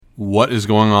What is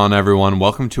going on, everyone?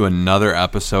 Welcome to another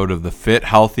episode of the Fit,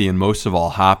 Healthy, and most of all,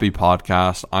 Happy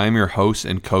podcast. I am your host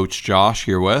and coach, Josh,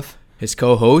 here with his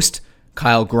co-host,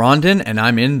 Kyle Grondin, and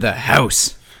I'm in the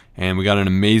house. And we got an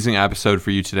amazing episode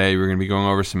for you today. We're going to be going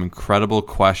over some incredible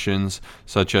questions,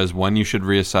 such as when you should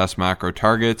reassess macro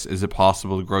targets. Is it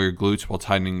possible to grow your glutes while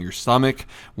tightening your stomach?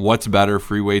 What's better,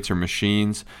 free weights or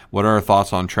machines? What are our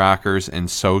thoughts on trackers?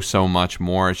 And so much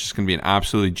more. It's just going to be an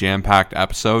absolutely jam-packed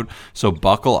episode. So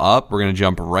buckle up. We're going to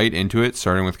jump right into it,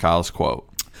 starting with Kyle's quote.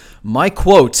 My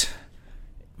quote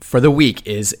for the week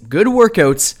is, good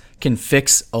workouts can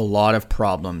fix a lot of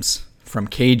problems, from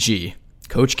KG.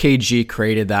 Coach KG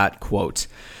created that quote.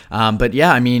 But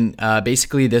yeah, I mean,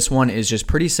 basically this one is just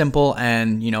pretty simple.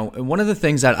 And, you know, one of the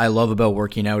things that I love about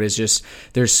working out is just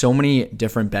there's so many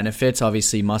different benefits,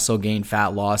 obviously muscle gain, fat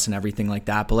loss, and everything like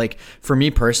that. But like for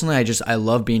me personally, I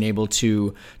love being able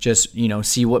to just, you know,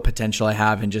 see what potential I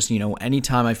have. And just, you know,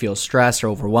 anytime I feel stressed or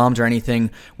overwhelmed or anything,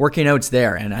 working out's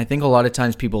there. And I think a lot of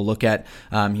times people look at,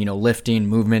 you know, lifting,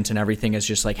 movement and everything as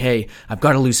just like, hey, I've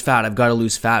got to lose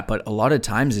fat. But a lot of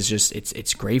times it's just,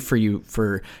 it's great for you,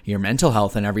 for your mental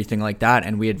health and everything like that.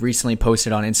 And we had recently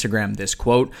posted on Instagram this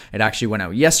quote. It actually went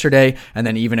out yesterday, and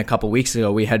then even a couple weeks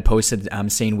ago we had posted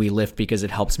saying we lift because it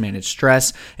helps manage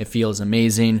stress. It feels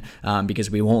amazing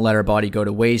because we won't let our body go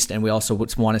to waste, and we also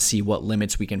want to see what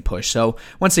limits we can push. So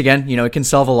once again, you know, it can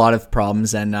solve a lot of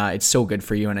problems, and it's so good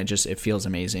for you, and it feels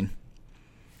amazing.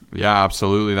 Yeah,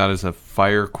 absolutely. That is a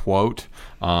fire quote.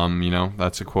 You know,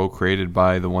 that's a quote created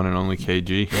by the one and only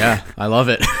KG. Yeah, I love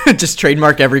it. Just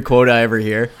trademark every quote I ever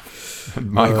hear.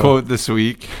 My quote this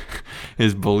week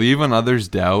is, believe when others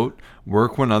doubt,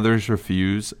 work when others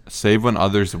refuse, save when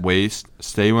others waste,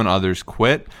 stay when others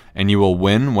quit, and you will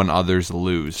win when others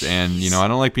lose. And, you know, I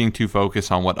don't like being too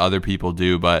focused on what other people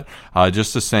do, but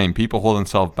just the same, people hold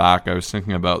themselves back. I was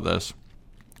thinking about this.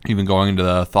 Even going into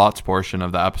the thoughts portion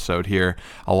of the episode here,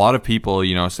 a lot of people,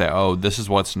 you know, say, oh, this is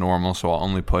what's normal, so I'll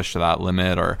only push to that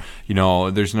limit. Or, you know,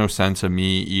 there's no sense of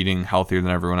me eating healthier than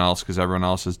everyone else because everyone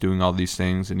else is doing all these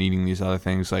things and eating these other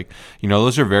things. Like, you know,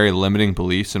 those are very limiting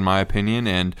beliefs in my opinion.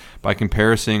 And by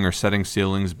comparison or setting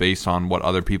ceilings based on what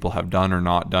other people have done or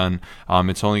not done,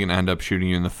 it's only going to end up shooting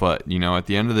you in the foot. You know, at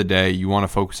the end of the day, you want to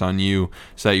focus on you,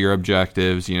 set your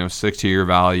objectives, you know, stick to your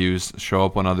values, show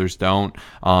up when others don't.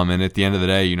 And at the end of the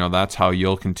day, you know, that's how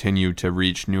you'll continue to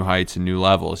reach new heights and new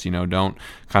levels. You know, don't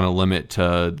kind of limit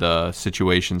to the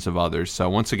situations of others. So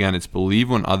once again, it's believe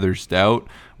when others doubt,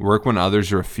 work when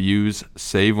others refuse,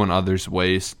 save when others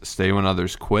waste, stay when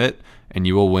others quit, and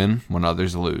you will win when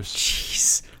others lose.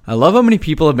 Jeez. I love how many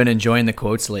people have been enjoying the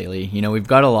quotes lately. You know, we've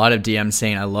got a lot of DMs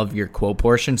saying, I love your quote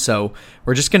portion. So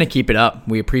we're just going to keep it up.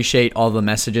 We appreciate all the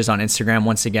messages on Instagram.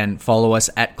 Once again, follow us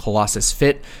at Colossus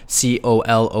Fit,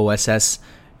 COLOSS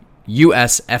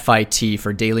USFIT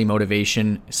for daily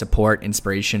motivation, support,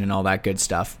 inspiration, and all that good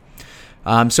stuff.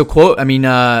 Thoughts. What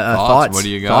do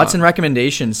you got? Thoughts and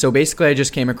recommendations. So basically, I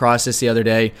just came across this the other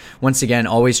day. Once again,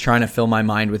 always trying to fill my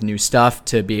mind with new stuff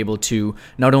to be able to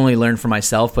not only learn for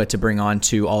myself, but to bring on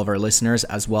to all of our listeners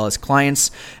as well as clients.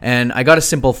 And I got a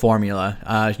simple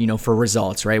formula, you know, for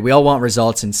results, right? We all want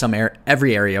results in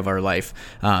every area of our life,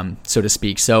 so to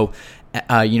speak. So,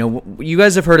 you know, you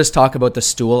guys have heard us talk about the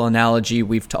stool analogy.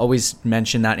 We've always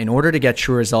mentioned that in order to get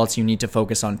true results, you need to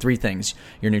focus on three things: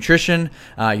 your nutrition,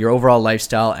 your overall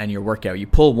lifestyle, and your workout. You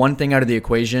pull one thing out of the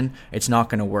equation, it's not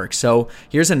going to work. So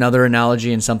here's another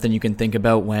analogy and something you can think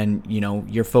about when, you know,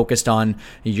 you're focused on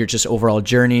your just overall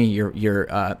journey,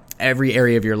 your every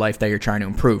area of your life that you're trying to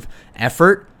improve.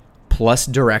 Effort plus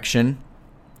direction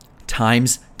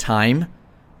times time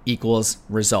equals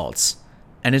results.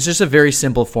 And it's just a very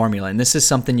simple formula. And this is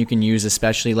something you can use,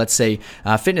 especially, let's say,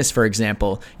 fitness, for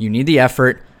example. You need the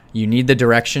effort, you need the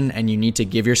direction, and you need to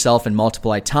give yourself and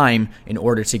multiply time in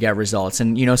order to get results.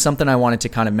 And, you know, something I wanted to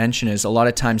kind of mention is a lot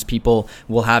of times people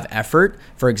will have effort.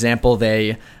 For example,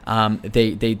 they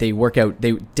work out,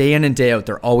 they day in and day out,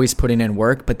 they're always putting in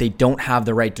work, but they don't have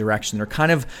the right direction. They're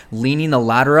kind of leaning the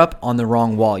ladder up on the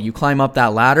wrong wall. You climb up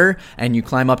that ladder and you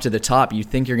climb up to the top. You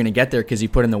think you're going to get there because you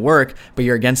put in the work, but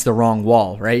you're against the wrong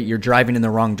wall, right? You're driving in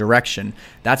the wrong direction.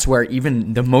 That's where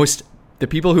even the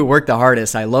people who work the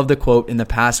hardest, I love the quote in the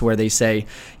past where they say,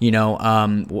 you know,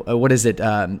 what is it?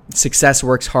 Success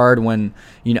works hard when,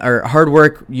 you know, or hard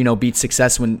work, you know, beats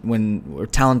success when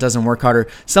talent doesn't work harder.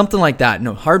 Something like that.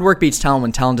 No, hard work beats talent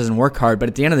when talent doesn't work hard. But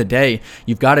at the end of the day,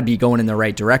 you've got to be going in the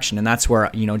right direction. And that's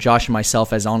where, you know, Josh and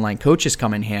myself as online coaches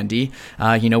come in handy.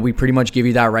 You know, we pretty much give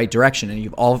you that right direction. And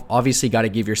you've obviously got to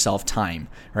give yourself time,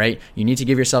 right? You need to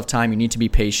give yourself time. You need to be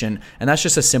patient. And that's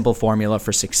just a simple formula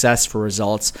for success, for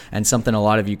results, and something something a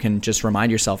lot of you can just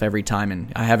remind yourself every time.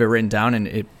 And I have it written down, and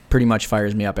it pretty much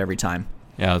fires me up every time.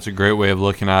 Yeah, it's a great way of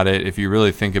looking at it. If you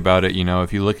really think about it,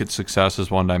 if you look at success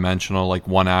as one-dimensional, like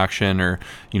one action or,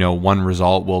 one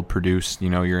result will produce,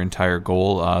 your entire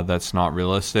goal, that's not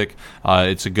realistic.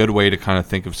 It's a good way to kind of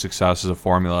think of success as a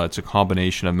formula. It's a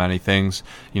combination of many things.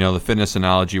 The fitness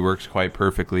analogy works quite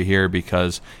perfectly here,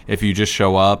 because if you just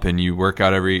show up and you work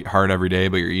out hard every day,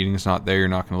 but your eating's not there, you're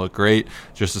not going to look great.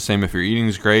 Just the same if your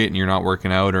eating's great and you're not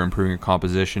working out or improving your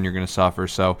composition, you're going to suffer.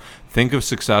 So think of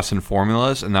success in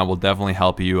formulas, and that will definitely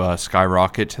help you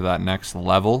skyrocket to that next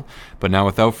level. But now,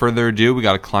 without further ado, we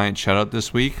got a client shout out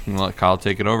this week, and let Kyle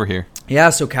take it over here.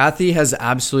 Yeah, so Kathy has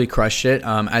absolutely crushed it.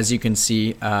 As you can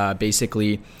see,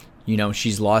 basically,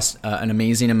 she's lost an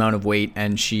amazing amount of weight,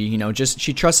 and she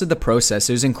trusted the process.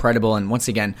 It was incredible. And once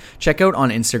again, check out on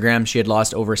Instagram. She had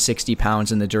lost over 60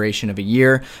 pounds in the duration of a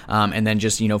year, and then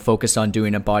just, focused on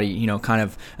doing a body, kind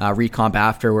of recomp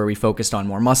after, where we focused on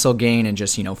more muscle gain and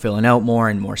just, filling out more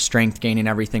and more strength gain and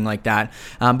everything like that.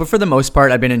 But for the most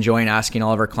part, I've been enjoying asking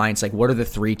all of our clients, like, what are the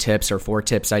 3 tips or 4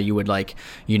 tips that you would like,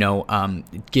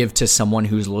 give to someone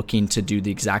who's looking to do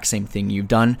the exact same thing you've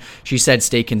done. She said,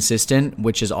 stay consistent,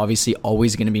 which is obviously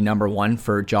always going to be number one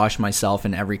for Josh, myself,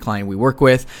 and every client we work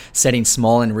with. Setting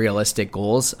small and realistic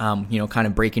goals, kind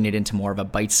of breaking it into more of a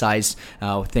bite-sized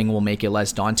thing will make it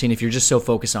less daunting. If you're just so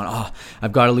focused on,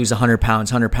 I've got to lose 100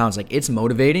 pounds, like, it's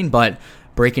motivating, but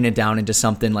breaking it down into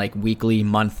something like weekly,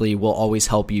 monthly will always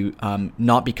help you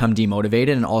not become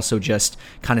demotivated, and also just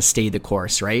kind of stay the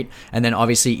course, right? And then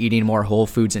obviously eating more whole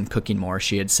foods and cooking more,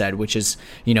 she had said, which is,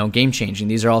 game changing.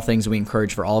 These are all things we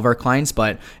encourage for all of our clients,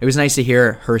 but it was nice to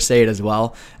hear her say it as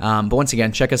well. But once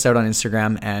again, check us out on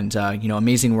Instagram, and,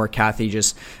 amazing work, Kathy.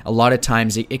 Just a lot of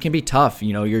times it can be tough.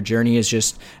 Your journey is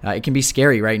just, it can be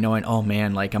scary, right? Knowing, oh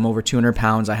man, like, I'm over 200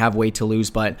 pounds, I have weight to lose,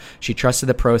 but she trusted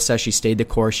the process. She stayed the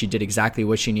course. She did exactly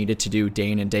what she needed to do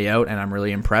day in and day out, and I'm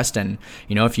really impressed. And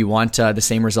if you want the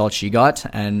same results she got,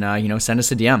 and send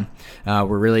us a DM.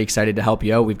 We're really excited to help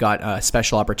you out. We've got a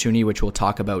special opportunity which we'll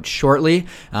talk about shortly,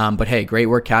 but hey, great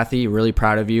work, Kathy. Really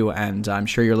proud of you, and I'm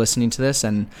sure you're listening to this,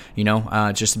 and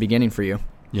just the beginning for you.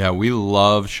 Yeah, we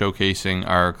love showcasing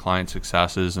our client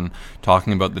successes and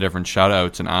talking about the different shout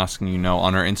outs and asking,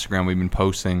 on our Instagram, we've been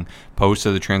posting posts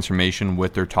of the transformation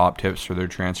with their top tips for their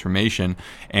transformation.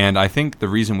 And I think the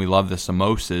reason we love this the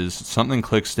most is something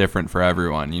clicks different for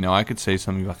everyone. I could say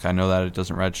something like, I know that it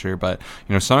doesn't register, but,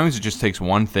 sometimes it just takes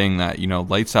one thing that,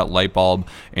 lights that light bulb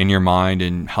in your mind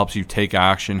and helps you take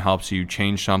action, helps you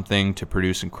change something to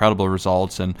produce incredible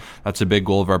results. And that's a big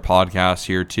goal of our podcast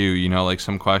here too. Like,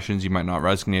 some questions you might not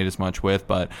resonate as much with,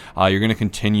 but you're going to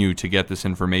continue to get this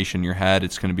information in your head.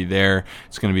 It's going to be there.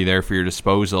 It's going to be there for your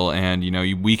disposal. And,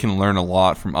 we can learn a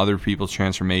lot from other people's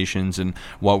transformations and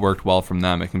what worked well from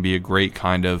them. It can be a great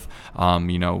kind of,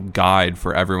 guide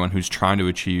for everyone who's trying to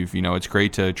achieve. It's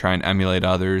great to try and emulate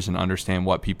others and understand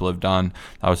what people have done.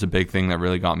 That was a big thing that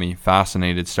really got me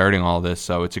fascinated starting all this.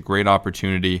 So it's a great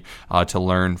opportunity to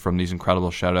learn from these incredible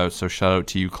shout outs. So shout out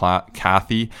to you,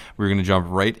 Kathy. We're going to jump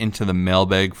right into the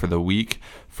mailbag for the week.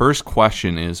 First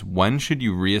question is, when should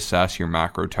you reassess your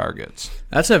macro targets?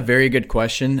 That's a very good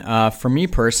question. For me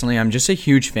personally, I'm just a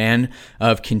huge fan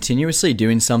of continuously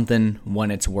doing something when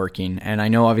it's working. And I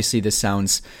know obviously this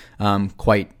sounds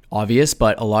quite obvious,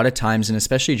 but a lot of times, and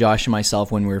especially Josh and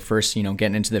myself, when we were first,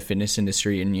 getting into the fitness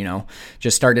industry and,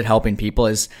 just started helping people,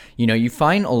 is, you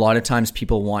find a lot of times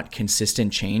people want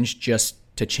consistent change just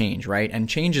to change, right? And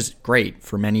change is great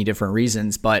for many different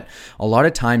reasons, but a lot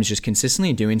of times just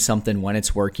consistently doing something when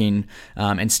it's working,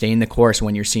 and staying the course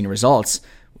when you're seeing results,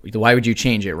 why would you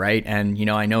change it, right? And,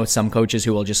 I know some coaches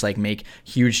who will just like make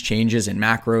huge changes in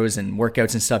macros and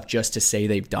workouts and stuff just to say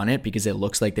they've done it because it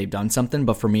looks like they've done something.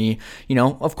 But for me,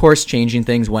 of course, changing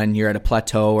things when you're at a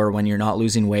plateau or when you're not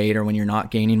losing weight or when you're not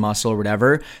gaining muscle or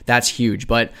whatever, that's huge.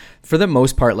 But for the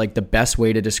most part, like, the best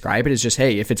way to describe it is just,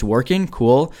 hey, if it's working,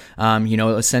 cool.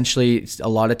 Essentially, a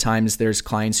lot of times there's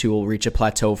clients who will reach a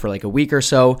plateau for like a week or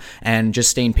so, and just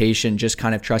staying patient, just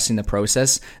kind of trusting the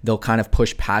process, they'll kind of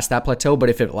push past that plateau. But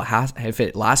if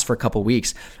it lasts for a couple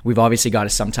weeks, we've obviously got to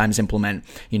sometimes implement,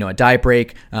 a diet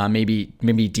break, maybe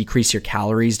decrease your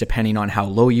calories depending on how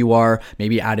low you are,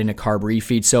 maybe add in a carb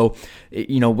refeed. So,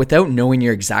 without knowing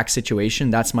your exact situation,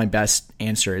 that's my best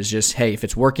answer, is just, hey, if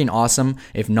it's working, awesome.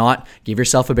 If not, give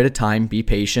yourself a bit of time, be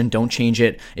patient, don't change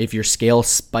it. If your scale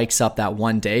spikes up that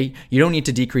one day, you don't need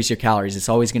to decrease your calories. It's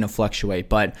always going to fluctuate.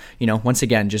 But, once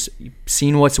again, just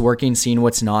seeing what's working, seeing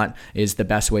what's not is the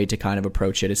best way to kind of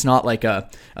approach it. It's not like a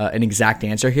an exact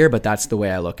answer here, but that's the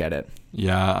way I look at it.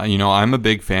 Yeah, I'm a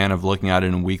big fan of looking at it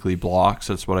in weekly blocks.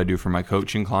 That's what I do for my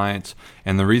coaching clients.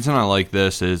 And the reason I like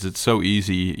this is it's so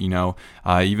easy.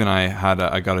 Even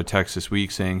I got a text this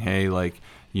week saying, hey, like,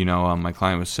 my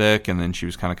client was sick, and then she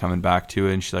was kind of coming back to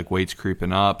it, and she's like, weight's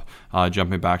creeping up,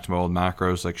 jumping back to my old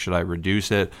macros, like, should I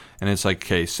reduce it? And it's like,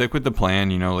 okay, stick with the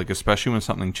plan, like, especially when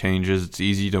something changes, it's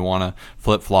easy to want to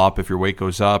flip-flop if your weight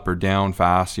goes up or down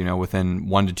fast, within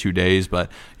 1 to 2 days, but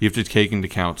you have to take into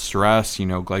account stress,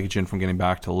 glycogen from getting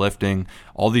back to lifting,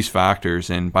 all these factors.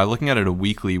 And by looking at it a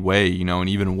weekly way, and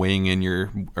even weighing in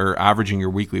or averaging your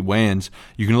weekly weigh-ins,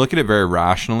 you can look at it very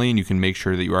rationally, and you can make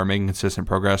sure that you are making consistent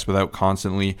progress without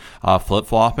constantly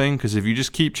flip-flopping. Because if you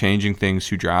just keep changing things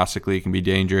too drastically, it can be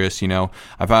dangerous.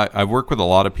 I've worked with a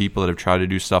lot of people that have tried to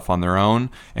do stuff on their own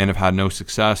and have had no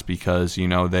success because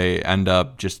they end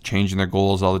up just changing their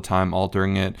goals all the time,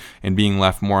 altering it, and being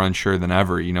left more unsure than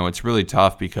ever. It's really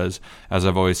tough because, as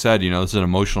I've always said, this is an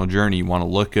emotional journey. You want to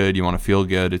look good, you want to feel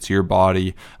good. It's your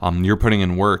body. You're putting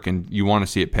in work, and you want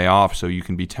to see it pay off. So you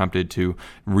can be tempted to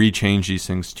rechange these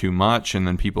things too much, and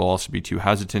then people also be too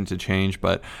hesitant to change.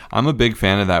 But I'm a big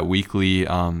fan of that weekly,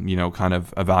 kind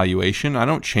of evaluation. I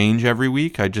don't change every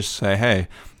week. I just say, hey,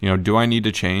 do I need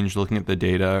to change? Looking at the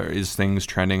data, is things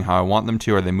trending how I want them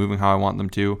to? Are they moving how I want them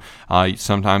to?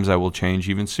 Sometimes I will change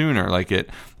even sooner. Like it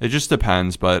just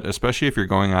depends. But especially if you're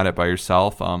going at it by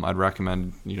yourself, I'd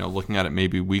recommend, looking at it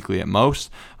maybe weekly at most,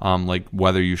 like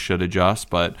whether you should adjust.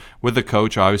 But with a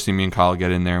coach, obviously me and Kyle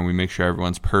get in there and we make sure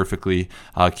everyone's perfectly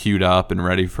queued up and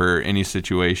ready for any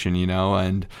situation,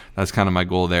 and that's kind of my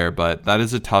goal there. But that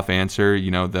is a tough answer.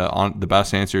 The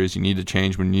best answer is you need to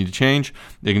change when you need to change.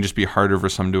 It can just be harder for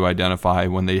some to identify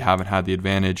when they haven't had the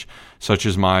advantage, such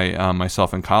as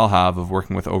myself and Kyle have, of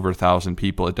working with over 1,000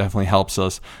 people. It definitely helps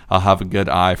us have a good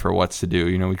eye for what's to do.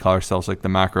 We call ourselves like the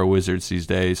macro wizards these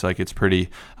days. Like it's pretty,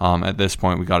 at this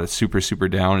point, we got it super, super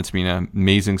down. It's been an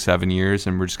amazing 7 years,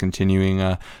 and we're just continuing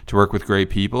to work with great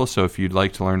people. So if you'd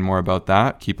like to learn more about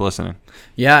that, keep listening.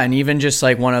 Yeah, and even just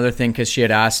like one other thing, because she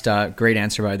had asked, great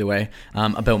answer by the way,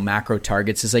 about macro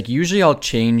targets, is like usually I'll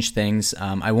change things.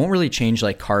 I won't really change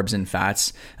like carbs and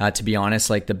fats. To be honest,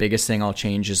 like the biggest thing I'll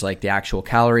change is like the actual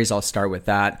calories. I'll start with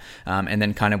that, and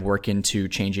then kind of work into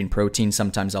changing protein.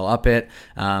 Sometimes I'll up it.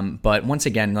 But once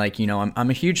again, like, I'm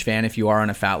a huge fan, if you are on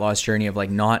a fat loss journey, of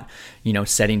like not,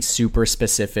 setting super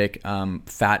specific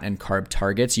fat and carb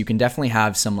targets. You can definitely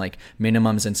have some like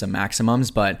minimums and some maximums,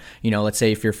 but, let's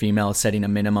say if you're female, setting a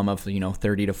minimum of,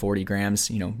 30 to 40 grams,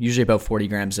 usually about 40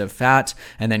 grams of fat,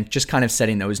 and then just kind of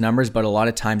setting those numbers. But a lot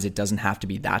of times it doesn't have to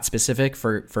be that specific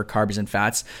for carbs and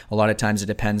fats. A lot of times it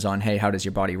depends on, hey, how does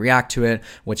your body react to it?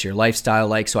 What's your lifestyle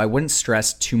like? So I wouldn't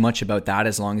stress too much about that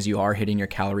as long as you are hitting your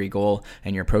calorie goal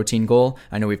and your protein goal.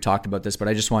 I know we've talked about this, but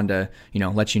I just wanted to,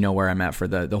 let you know where I'm at for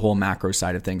the whole macro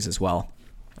side of things as well.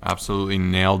 Absolutely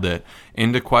nailed it.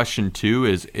 Into question 2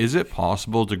 is it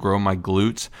possible to grow my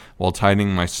glutes while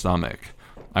tightening my stomach?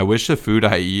 I wish the food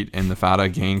I eat and the fat I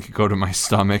gain could go to my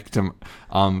stomach to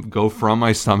go from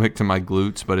my stomach to my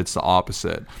glutes, but it's the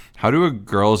opposite. How do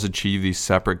girls achieve these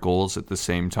separate goals at the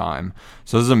same time?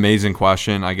 So this is an amazing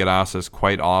question. I get asked this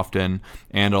quite often,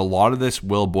 and a lot of this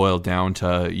will boil down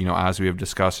to, as we have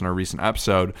discussed in our recent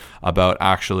episode about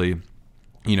actually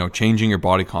changing your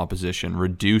body composition,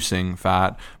 reducing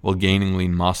fat while gaining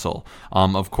lean muscle.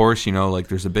 Of course, like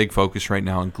there's a big focus right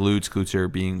now on glutes. Glutes are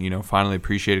being, finally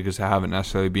appreciated because they haven't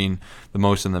necessarily been the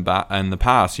most in the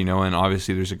past, and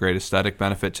obviously there's a great aesthetic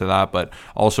benefit to that, but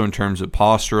also in terms of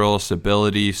postural,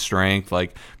 stability, strength,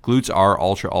 like glutes are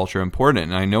ultra important.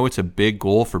 And I know it's a big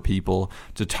goal for people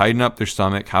to tighten up their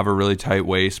stomach, have a really tight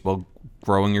waist while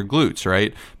growing your glutes,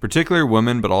 right? Particularly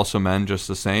women, but also men just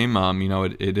the same.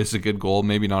 It is a good goal,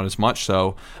 maybe not as much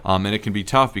so. And it can be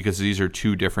tough because these are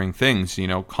two different things.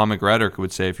 Comic rhetoric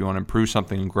would say if you want to improve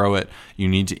something and grow it, you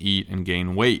need to eat and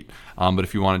gain weight. But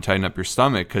if you want to tighten up your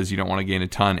stomach, because you don't want to gain a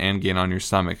ton and gain on your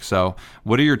stomach. So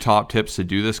what are your top tips to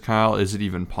do this, Kyle? Is it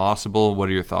even possible? What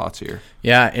are your thoughts here?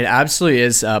 Yeah, it absolutely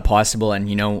is possible. And,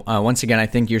 once again, I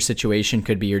think your situation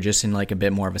could be you're just in like a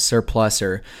bit more of a surplus,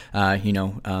 or,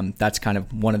 that's kind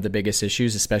of one of the biggest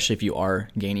issues, especially if you are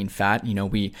gaining fat.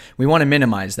 We want to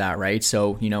minimize that, right?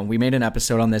 So, we made an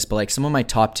episode on this, but like some of my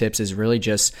top tips is really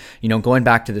just, going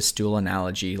back to the stool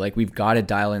analogy. Like we've got to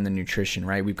dial in the nutrition,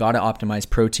 right? We've got to optimize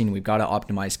protein. We've we've got to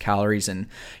optimize calories. And,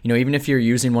 even if you're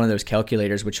using one of those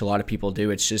calculators, which a lot of people do,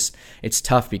 it's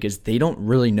tough because they don't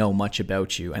really know much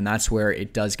about you. And that's where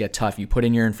it does get tough. You put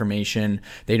in your information,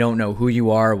 they don't know who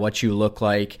you are, what you look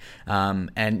like.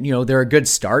 And, they're a good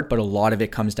start, but a lot of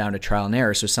it comes down to trial and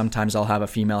error. So sometimes I'll have a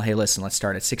female, hey, listen, let's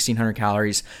start at 1,600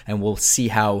 calories and we'll see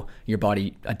how your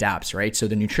body adapts, right? So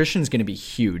the nutrition is going to be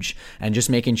huge, and just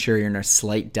making sure you're in a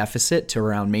slight deficit to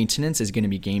around maintenance is going to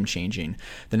be game changing.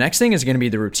 The next thing is going to be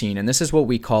the routine, and this is what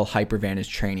we call HyperVantage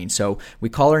training. So we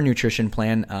call our nutrition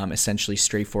plan essentially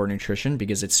straightforward nutrition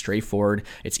because it's straightforward,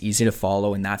 it's easy to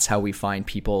follow, and that's how we find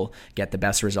people get the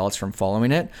best results from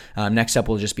following it. Next up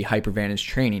will just be HyperVantage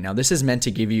training. Now this is meant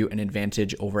to give you an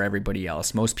advantage over everybody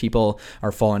else. Most people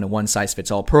are following a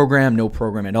one-size-fits-all program, no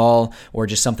program at all, or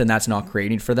just something that's not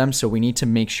creating for them. So we need to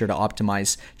make sure to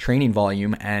optimize training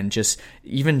volume, and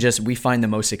we find the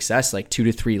most success like 2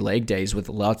 to 3 leg days with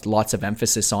lots of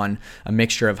emphasis on a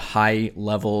mixture of high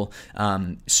level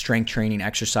strength training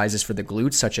exercises for the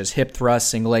glutes, such as hip thrusts,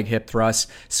 single leg hip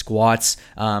thrusts, squats,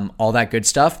 all that good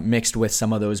stuff, mixed with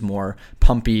some of those more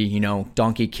pumpy,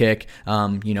 donkey kick,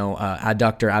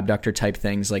 adductor, abductor type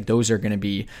things. Like those are going to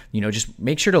be, just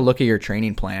make sure to look at your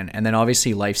training plan. And then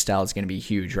obviously lifestyle is going to be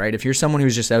huge, right? If you're someone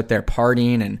who's just out there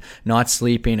partying and not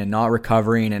sleeping and not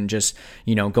recovering and just,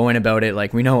 going about it,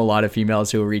 like we know a lot of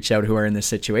females who will reach out who are in this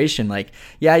situation, like,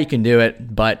 yeah, you can do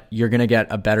it, but you're going to get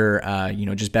a better,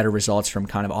 just better results from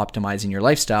kind of optimizing your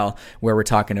lifestyle, where we're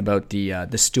talking about the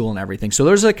stool and everything. So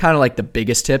those are kind of like the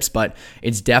biggest tips, but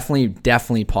it's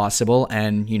definitely possible.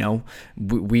 And,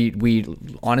 we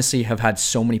honestly have had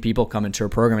so many people come into our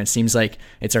program. It seems like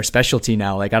it's our specialty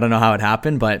now. Like, I don't know how it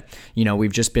happened, but,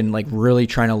 we've just been like really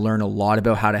trying to learn a lot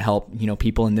about how to help,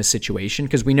 people in this situation,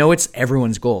 because we know it's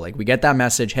everyone's goal. Like we get that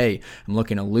message, hey, I'm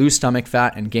looking to lose stomach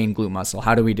fat and gain glute muscle.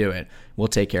 How do we do it? We'll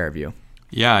take care of you.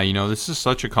 Yeah, this is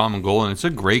such a common goal, and it's a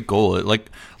great goal.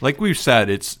 Like we've said,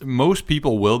 it's most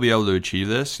people will be able to achieve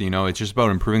this. It's just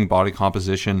about improving body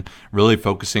composition, really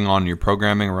focusing on your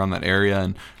programming around that area,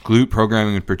 and glute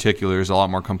programming in particular is a lot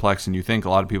more complex than you think. A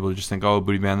lot of people just think, oh,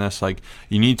 booty band this. Like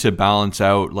you need to balance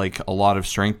out like a lot of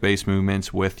strength-based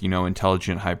movements with,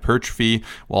 intelligent hypertrophy,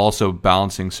 while also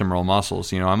balancing some real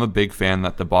muscles. I'm a big fan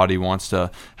that the body wants to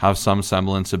have some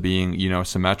semblance of being,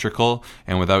 symmetrical,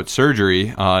 and without surgery,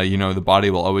 the body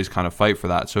will always kind of fight for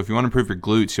that. So if you want to improve your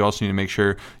glutes, you also need to make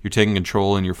sure you're taking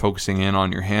control and you're focusing in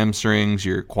on your hamstrings,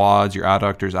 your quads, your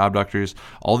adductors, abductors.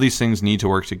 All these things need to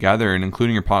work together, and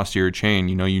including your posterior chain.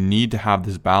 You need to have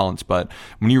this balance. But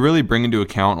when you really bring into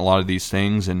account a lot of these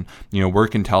things and,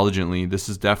 work intelligently, this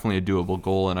is definitely a doable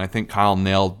goal. And I think Kyle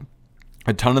nailed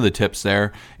a ton of the tips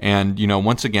there. And,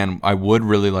 once again, I would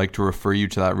really like to refer you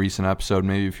to that recent episode.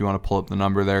 Maybe if you want to pull up the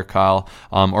number there, Kyle,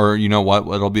 or you know what,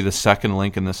 it'll be the second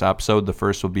link in this episode. The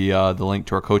first will be the link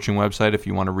to our coaching website if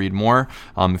you want to read more.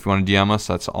 If you want to DM us,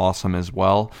 that's awesome as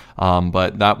well.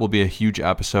 But that will be a huge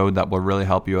episode that will really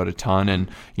help you out a ton. And,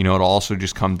 it'll also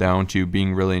just come down to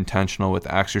being really intentional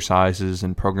with exercises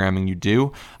and programming you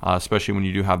do, especially when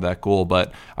you do have that goal.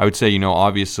 But I would say,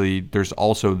 obviously there's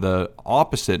also the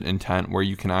opposite intent, where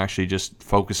you can actually just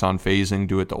focus on phasing,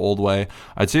 do it the old way.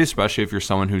 I'd say especially if you're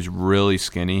someone who's really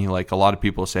skinny. Like a lot of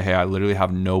people say, hey, I literally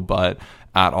have no butt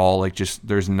at all, like just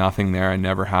there's nothing there. I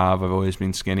never have. I've always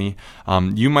been skinny.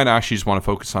 You might actually just want to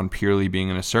focus on purely being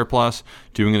in a surplus,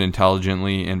 doing it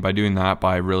intelligently, and by doing that,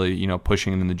 by really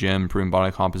pushing it in the gym, improving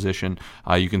body composition,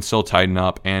 you can still tighten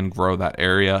up and grow that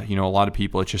area. A lot of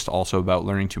people, it's just also about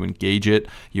learning to engage it.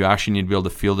 You actually need to be able to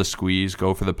feel the squeeze,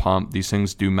 go for the pump. These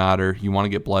things do matter. You want to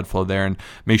get blood flow there and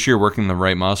make sure you're working the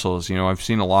right muscles. I've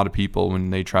seen a lot of people when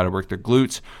they try to work their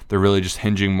glutes, they're really just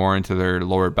hinging more into their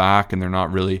lower back, and they're not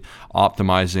really optimizing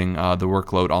the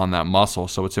workload on that muscle.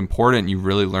 So it's important you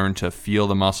really learn to feel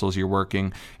the muscles you're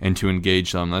working and to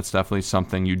engage them. That's definitely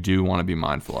something you do want to be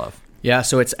mindful of. Yeah,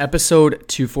 so it's episode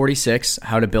 246,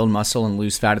 how to build muscle and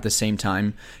lose fat at the same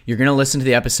time. You're going to listen to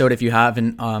the episode if you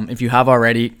haven't. If you have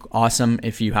already, awesome.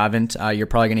 If you haven't, you're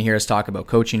probably going to hear us talk about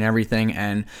coaching and everything.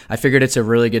 And I figured it's a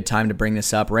really good time to bring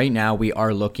this up. Right now, we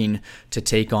are looking to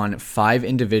take on 5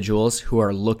 individuals who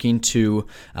are looking to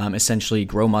essentially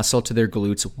grow muscle to their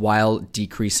glutes while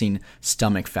decreasing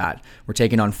stomach fat. We're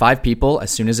taking on 5 people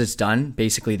as soon as it's done.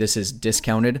 Basically, this is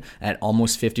discounted at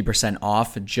almost 50%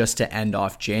 off just to end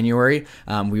off January.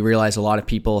 We realize a lot of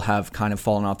people have kind of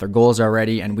fallen off their goals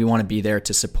already, and we want to be there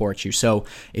to support you. So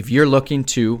if you're looking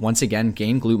to, once again,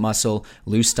 gain glute muscle,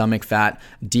 lose stomach fat,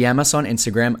 DM us on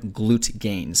Instagram, Glute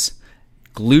Gains.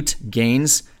 Glute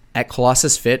Gains at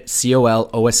Colossus Fit,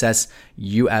 COLOSS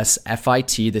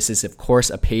USFIT. This is, of course,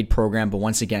 a paid program, but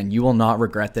once again, you will not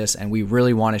regret this. And we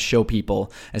really want to show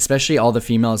people, especially all the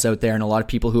females out there and a lot of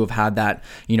people who have had that,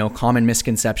 common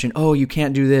misconception. Oh, you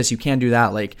can't do this, you can't do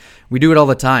that. Like, we do it all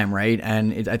the time, right?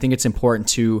 And I think it's important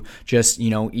to just,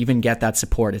 even get that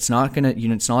support. It's not going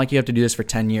to, it's not like you have to do this for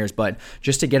 10 years, but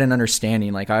just to get an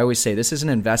understanding. Like I always say, this is an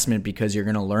investment because you're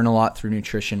going to learn a lot through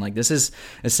nutrition. Like this is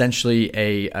essentially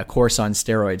a course on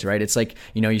steroids, right? It's like,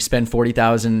 you spend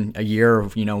 $40,000 a year, or,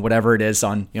 whatever it is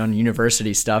on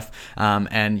university stuff.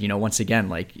 And once again,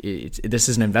 like this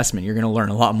is an investment. You're going to learn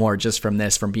a lot more just from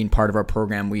this, from being part of our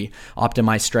program. We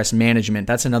optimize stress management.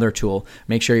 That's another tool.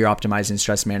 Make sure you're optimizing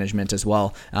stress management as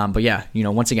well. But yeah,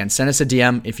 once again, send us a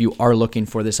DM if you are looking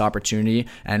for this opportunity,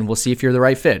 and we'll see if you're the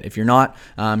right fit. If you're not,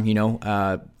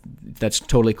 that's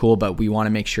totally cool, but we want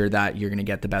to make sure that you're going to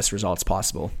get the best results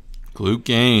possible. Glute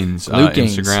Gains.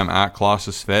 Instagram at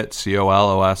Colossus Fit,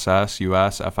 COLOSSUSFIT.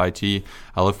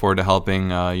 I look forward to helping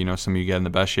some of you get in the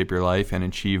best shape of your life and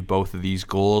achieve both of these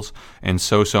goals and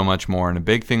so much more. And a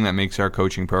big thing that makes our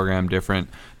coaching program different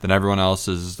than everyone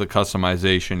else's is the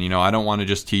customization. I don't want to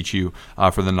just teach you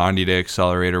for the 90-day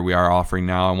accelerator we are offering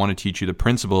now. I want to teach you the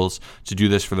principles to do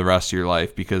this for the rest of your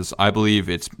life, because I believe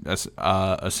it's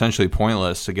essentially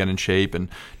pointless to get in shape and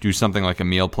do something like a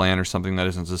meal plan or something that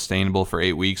isn't sustainable for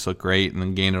 8 weeks, look great, and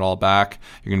then gain it all back.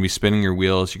 You're going to be spinning your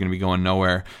wheels. You're going to be going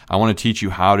nowhere. I want to teach you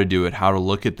how to do it, how to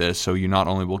look at this, so you not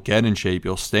only will get in shape,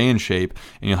 you'll stay in shape,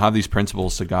 and you'll have these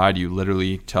principles to guide you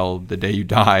literally till the day you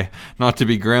die. Not to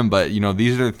be grim, but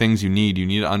these are the things you need. You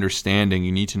need understanding.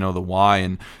 You need to know the why,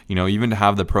 and even to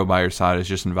have the pro by your side is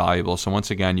just invaluable. So once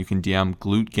again, you can DM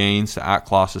Glute Gains to at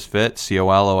Colossus Fit,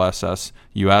 COLOSSUSFIT,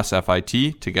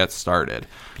 to get started.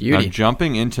 Beauty. Now,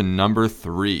 jumping into number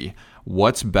 3.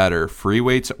 What's better, free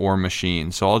weights or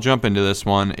machines? So I'll jump into this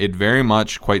one. It very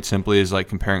much, quite simply, is like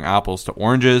comparing apples to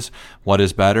oranges. What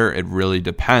is better? It really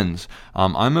depends.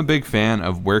 I'm a big fan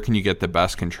of where can you get the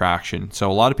best contraction.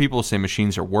 So a lot of people say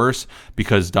machines are worse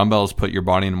because dumbbells put your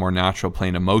body in a more natural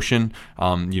plane of motion.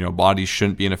 Bodies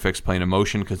shouldn't be in a fixed plane of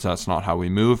motion because that's not how we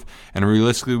move. And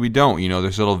realistically, we don't.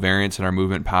 There's little variance in our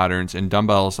movement patterns, and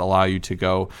dumbbells allow you to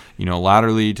go,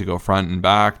 laterally, to go front and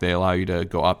back. They allow you to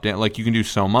go up, down. Like, you can do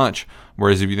so much.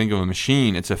 Whereas if you think of a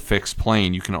machine, it's a fixed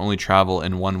plane. You can only travel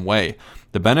in one way.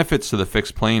 The benefits to the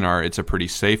fixed plane are it's a pretty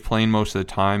safe plane most of the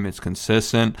time. It's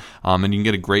consistent, and you can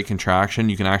get a great contraction.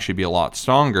 You can actually be a lot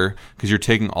stronger because you're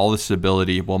taking all the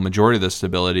stability, majority of the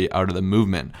stability, out of the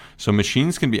movement. So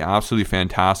machines can be absolutely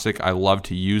fantastic. I love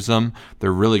to use them.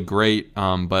 They're really great,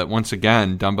 but once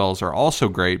again, dumbbells are also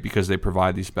great because they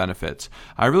provide these benefits.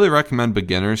 I really recommend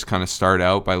beginners kind of start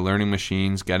out by learning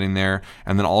machines, getting there,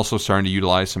 and then also starting to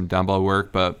utilize some dumbbell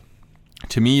work. But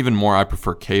to me, even more, I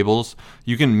prefer cables.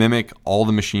 You can mimic all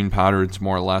the machine patterns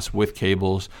more or less with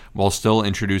cables while still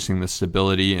introducing the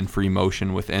stability and free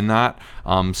motion within that.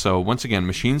 So once again,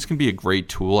 machines can be a great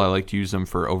tool. I like to use them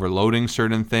for overloading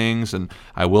certain things, and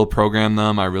I will program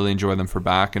them. I really enjoy them for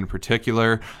back in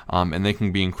particular, and they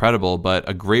can be incredible. But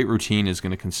a great routine is going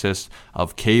to consist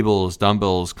of cables,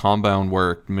 dumbbells, compound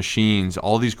work, machines,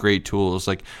 all these great tools.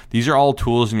 Like, these are all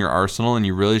tools in your arsenal, and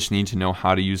you really just need to know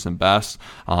how to use them best.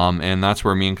 And that's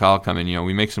where me and Kyle come in.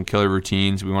 We make some killer routines.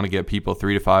 We want to get people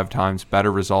 3 to 5 times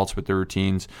better results with their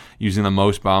routines using the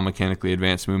most biomechanically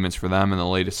advanced movements for them and the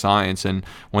latest science. And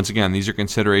once again, these are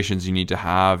considerations you need to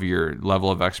have, your level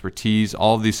of expertise.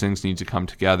 All of these things need to come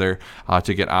together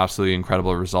to get absolutely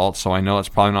incredible results. So I know it's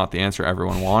probably not the answer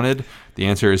everyone wanted. The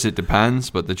answer is it depends,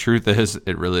 but the truth is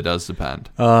it really does depend.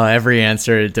 Every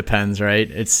answer, it depends, right?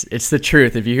 It's the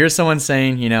truth. If you hear someone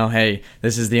saying, hey,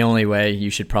 this is the only way, you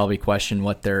should probably question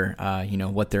what their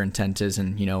intent is,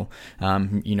 and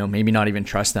maybe not even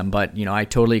trust them. But I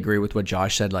totally agree with what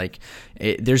Josh said. Like,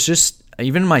 there's just,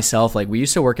 even myself, like, we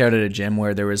used to work out at a gym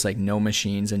where there was like no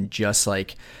machines and just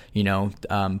like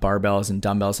barbells and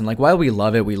dumbbells. And like, while we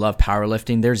love it, we love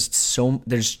powerlifting,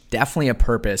 there's definitely a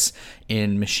purpose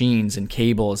in machines and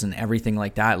cables and everything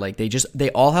like that. Like, they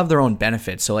all have their own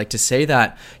benefits. So like, to say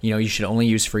that, you should only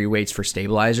use free weights for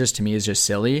stabilizers, to me is just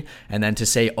silly. And then to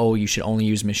say, oh, you should only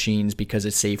use machines because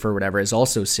it's safer or whatever, is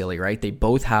also silly, right? They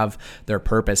both have their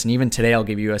purpose. And even today, I'll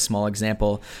give you a small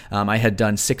example. I had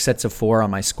done 6 sets of 4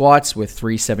 on my squats with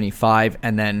 375,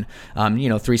 and then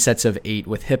 3 sets of 8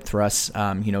 with hip thrusts,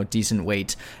 decent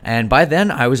weight. And by then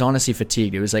I was honestly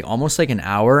fatigued. It was like almost like an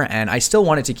hour, and I still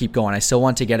wanted to keep going. I still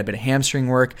want to get a bit of hamstring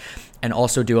work and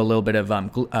also do a little bit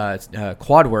of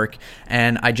quad work.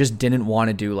 And I just didn't want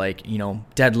to do like,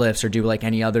 deadlifts or do like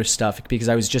any other stuff because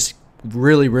I was just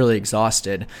really, really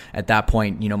exhausted at that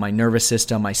point. My nervous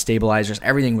system, my stabilizers,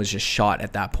 everything was just shot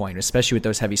at that point, especially with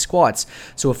those heavy squats.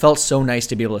 So it felt so nice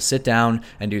to be able to sit down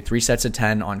and do 3 sets of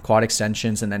 10 on quad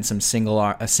extensions and then some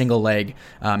single leg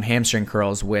hamstring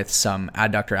curls with some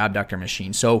adductor abductor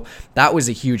machine. So that was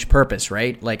a huge purpose,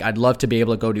 right? Like, I'd love to be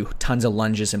able to go do tons of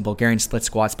lunges and Bulgarian split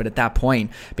squats, but at that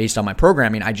point, based on my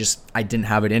programming, I didn't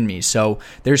have it in me. So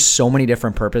there's so many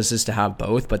different purposes to have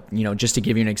both, but just to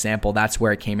give you an example, that's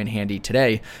where it came in handy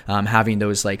today, having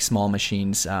those like small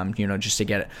machines, just to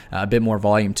get a bit more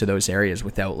volume to those areas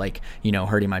without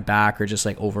hurting my back or just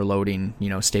like overloading,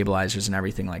 stabilizers and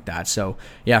everything like that. So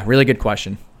yeah, really good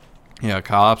question. Yeah,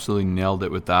 Kyle absolutely nailed it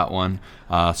with that one.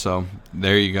 So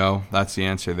there you go. That's the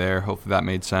answer there. Hopefully that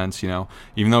made sense. Even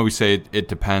though we say it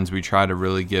depends, we try to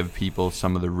really give people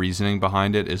some of the reasoning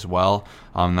behind it as well.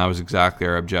 That was exactly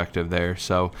our objective there.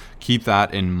 So keep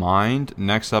that in mind.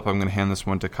 Next up, I'm going to hand this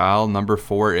one to Kyle. Number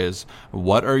 4 is,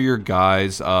 what are your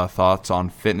guys' thoughts on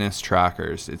fitness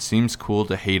trackers? It seems cool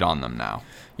to hate on them now.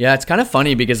 Yeah, it's kind of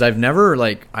funny because I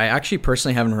actually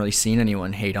personally haven't really seen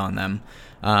anyone hate on them.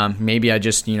 Maybe I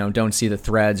just, don't see the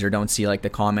threads or don't see like the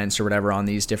comments or whatever on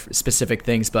these different specific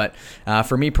things. But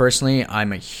for me personally,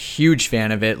 I'm a huge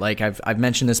fan of it. Like I've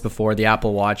mentioned this before, the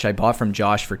Apple Watch I bought from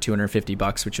Josh for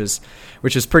 $250,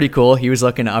 which was pretty cool. He was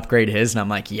looking to upgrade his, and I'm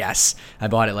like, yes. I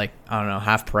bought it like, I don't know,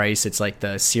 half price. It's like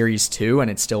the Series 2, and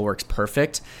it still works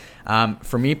perfect.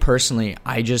 For me personally,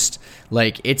 I just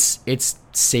like it's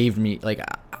saved me. Like,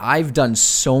 I've done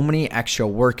so many extra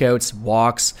workouts,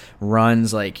 walks,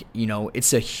 runs,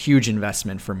 it's a huge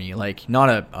investment for me. Like,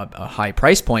 not a high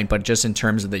price point, but just in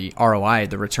terms of the ROI,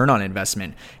 the return on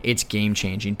investment, it's game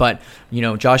changing. But,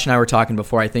 Josh and I were talking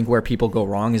before, I think where people go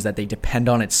wrong is that they depend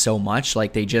on it so much.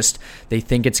 Like, they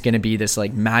think it's going to be this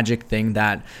like magic thing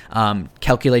that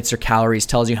calculates their calories,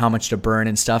 tells you how much to burn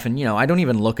and stuff. And, I don't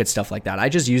even look at stuff like that. I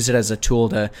just use it as a tool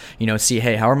to, see,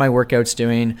 hey, how are my workouts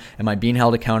doing? Am I being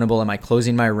held accountable? Am I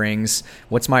closing my rings?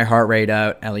 What's my heart rate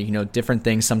out? Different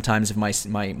things. Sometimes if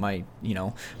my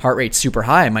heart rate's super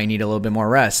high, I might need a little bit more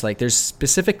rest. Like, there's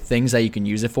specific things that you can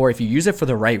use it for. If you use it for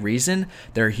the right reason,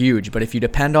 they're huge. But if you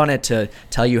depend on it to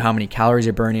tell you how many calories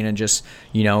you're burning and just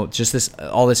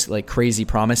all this like crazy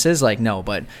promises, like, no,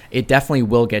 but it definitely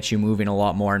will get you moving a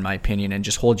lot more, in my opinion, and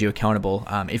just hold you accountable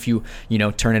if you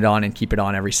turn it on and keep it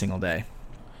on every single day.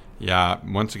 Yeah,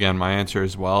 once again, my answer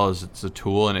as well is it's a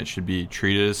tool and it should be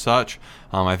treated as such.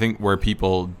 I think where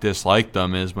people dislike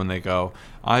them is when they go,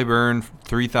 I burn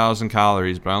 3,000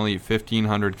 calories, but I only eat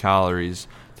 1,500 calories.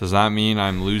 Does that mean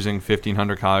I'm losing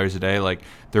 1,500 calories a day? Like,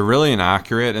 they're really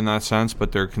inaccurate in that sense,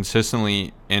 but they're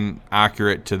consistently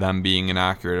inaccurate to them being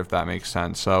inaccurate, if that makes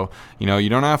sense. So, you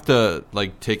don't have to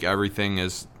like take everything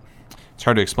as... It's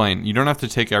hard to explain. You don't have to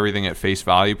take everything at face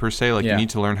value per se. Like, you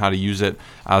need to learn how to use it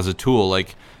as a tool.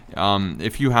 Like,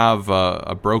 if you have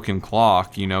a broken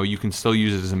clock, you can still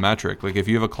use it as a metric. Like, if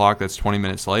you have a clock that's 20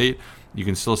 minutes late, you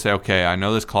can still say, okay, I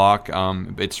know this clock,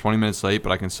 it's 20 minutes late,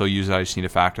 but I can still use it. I just need to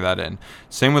factor that in.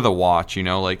 Same with a watch,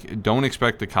 like, don't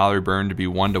expect the calorie burn to be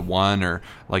 1-to-1 or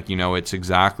like, it's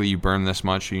exactly you burn this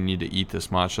much, so you need to eat this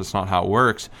much. That's not how it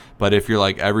works. But if you're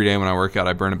like, every day when I work out,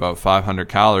 I burn about 500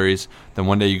 calories, then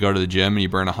one day you go to the gym and you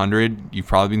burn 100, you've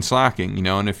probably been slacking,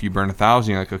 and if you burn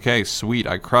 1,000, you're like, okay, sweet,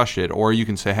 I crushed it. Or you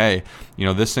can say, hey,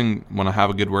 this thing, when I have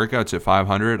a good workout, it's at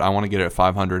 500, I want to get it at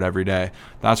 500 every day.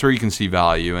 That's where you can see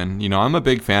value. And, I'm a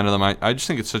big fan of them. I just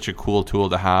think it's such a cool tool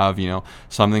to have,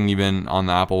 something even on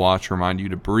the Apple Watch to remind you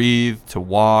to breathe, to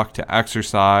walk, to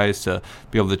exercise, to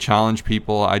be able to challenge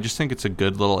people. I just think it's a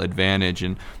good little advantage.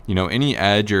 And, any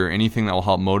edge or anything that will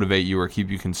help motivate you or keep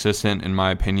you consistent, in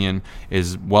my opinion,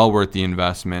 is well worth the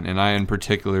investment. And I, in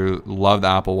particular, love the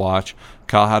Apple Watch.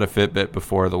 Kyle had a Fitbit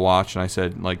before the watch, and I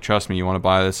said, like, trust me, you want to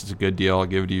buy this? It's a good deal. I'll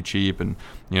give it to you cheap. And,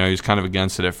 he was kind of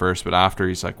against it at first, but after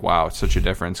he's like, wow, it's such a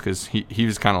difference, because he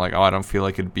was kind of like, oh, I don't feel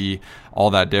like it'd be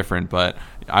all that different. But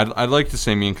I'd like to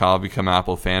say me and Kyle become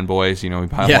Apple fanboys. We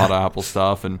buy a lot of Apple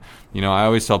stuff, and, I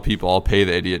always tell people I'll pay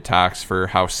the idiot tax for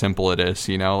how simple it is.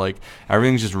 Like,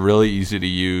 everything's just really easy to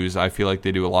use. I feel like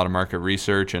they do a lot of market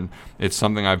research, and it's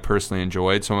something I've personally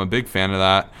enjoyed. So I'm a big fan of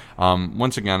that.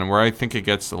 Once again, where I think it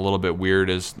gets a little bit weird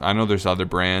is I know there's other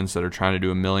brands that are trying to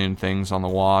do a million things on the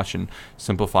watch and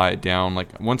simplify it down.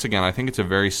 Like, once again, I think it's a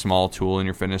very small tool in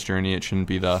your fitness journey. It shouldn't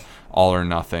be the all or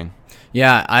nothing.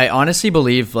 Yeah, I honestly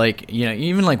believe, like,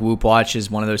 even like Whoop Watch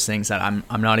is one of those things that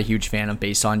I'm not a huge fan of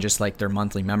based on just like their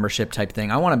monthly membership type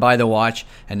thing. I want to buy the watch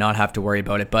and not have to worry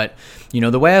about it. But,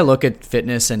 the way I look at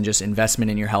fitness and just investment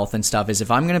in your health and stuff is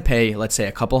if I'm going to pay, let's say,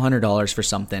 a couple $100s for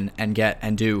something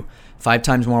and do 5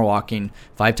 times more walking,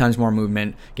 5 times more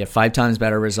movement, get 5 times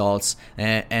better results,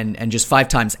 and just 5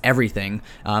 times everything,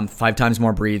 5 times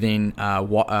more breathing.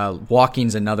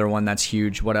 Walking's another one that's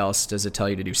huge. What else does it tell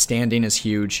you to do? Standing is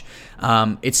huge.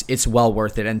 It's well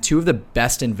worth it. And two of the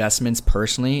best investments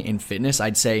personally in fitness,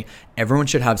 I'd say everyone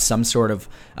should have some sort of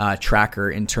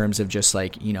tracker in terms of just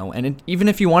like, even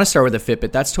if you want to start with a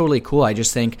Fitbit, that's totally cool. I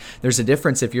just think there's a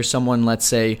difference if you're someone, let's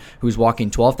say, who's walking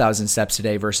 12,000 steps a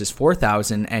day versus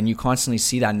 4,000, and you constantly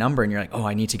see that number and you're like, oh,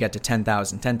 I need to get to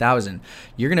 10,000.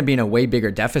 You're going to be in a way bigger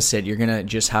deficit. You're going to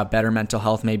just have better mental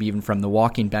health, maybe even from the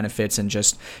walking benefits and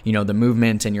just, the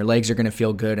movement, and your legs are going to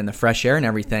feel good and the fresh air and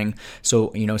everything.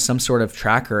 So, some sort of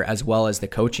tracker as well as the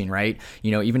coaching, right?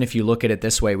 Even if you look at it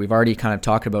this way, we've already kind of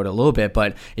talked about it a little bit,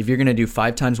 but if you're going to do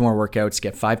 5 times more workouts,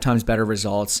 get 5 times better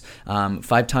results,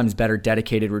 5 times better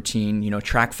dedicated routine,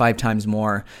 track 5 times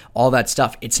more, all that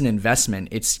stuff, it's an investment.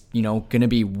 It's, going to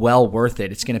be well worth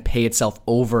it. It's going to pay itself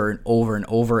over and over and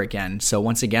over again. So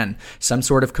once again, some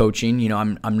sort of coaching.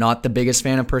 I'm not the biggest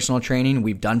fan of personal training.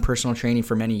 We've done personal training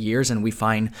for many years, and we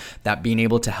find that being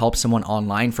able to help someone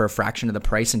online for a fraction of the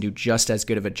price and do just as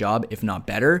good of a job, if not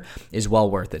better, is well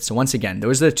worth it. So once again,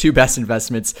 those are the 2 best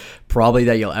investments probably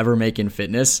that you'll ever make in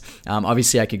fitness.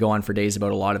 Obviously, I could go on for days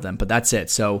about a lot of them, but that's it.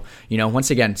 So, once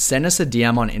again, send us a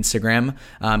DM on Instagram.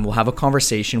 We'll have a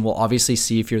conversation. We'll obviously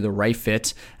see if you're the right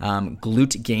fit.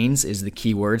 Glute gains is the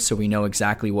keyword, so we know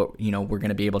exactly what we're going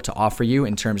to be able to offer you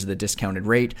in terms of the discounted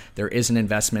rate. There is an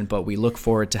investment, but we look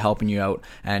forward to helping you out.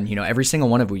 And every single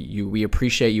one of you, we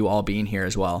appreciate you all being here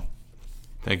as well.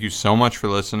 Thank you so much for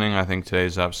listening. I think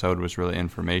today's episode was really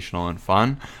informational and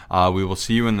fun. We will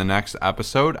see you in the next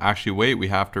episode. Actually, wait, we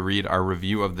have to read our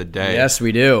review of the day. Yes,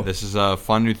 we do. This is a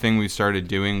fun new thing we started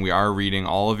doing. We are reading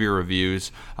all of your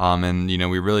reviews, and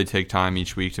we really take time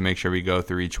each week to make sure we go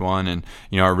through each one. And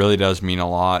it really does mean a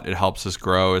lot. It helps us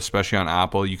grow, especially on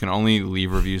Apple. You can only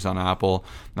leave reviews on Apple.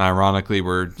 And ironically,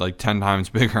 we're like 10 times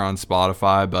bigger on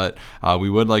Spotify, but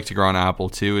we would like to grow on Apple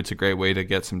too. It's a great way to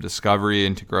get some discovery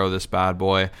and to grow this bad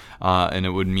boy, and it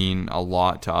would mean a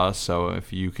lot to us. So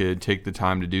if you could take the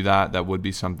time to do that, that would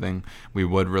be something we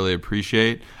would really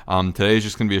appreciate. Today is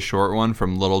just going to be a short one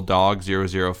from Little Dog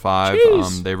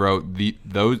 005. They wrote,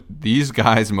 these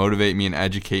guys motivate me and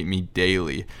educate me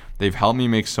daily. They've helped me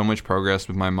make so much progress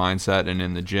with my mindset and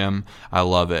in the gym. I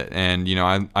love it. And,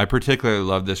 I particularly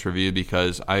love this review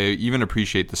because I even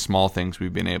appreciate the small things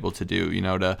we've been able to do,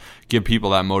 to give people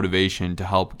that motivation, to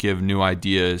help give new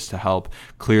ideas, to help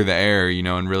clear the air,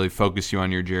 and really focus you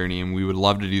on your journey. And we would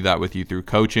love to do that with you through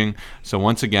coaching. So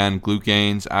once again, Glute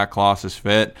Gains at Colossus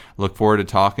Fit. Look forward to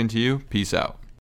talking to you. Peace out.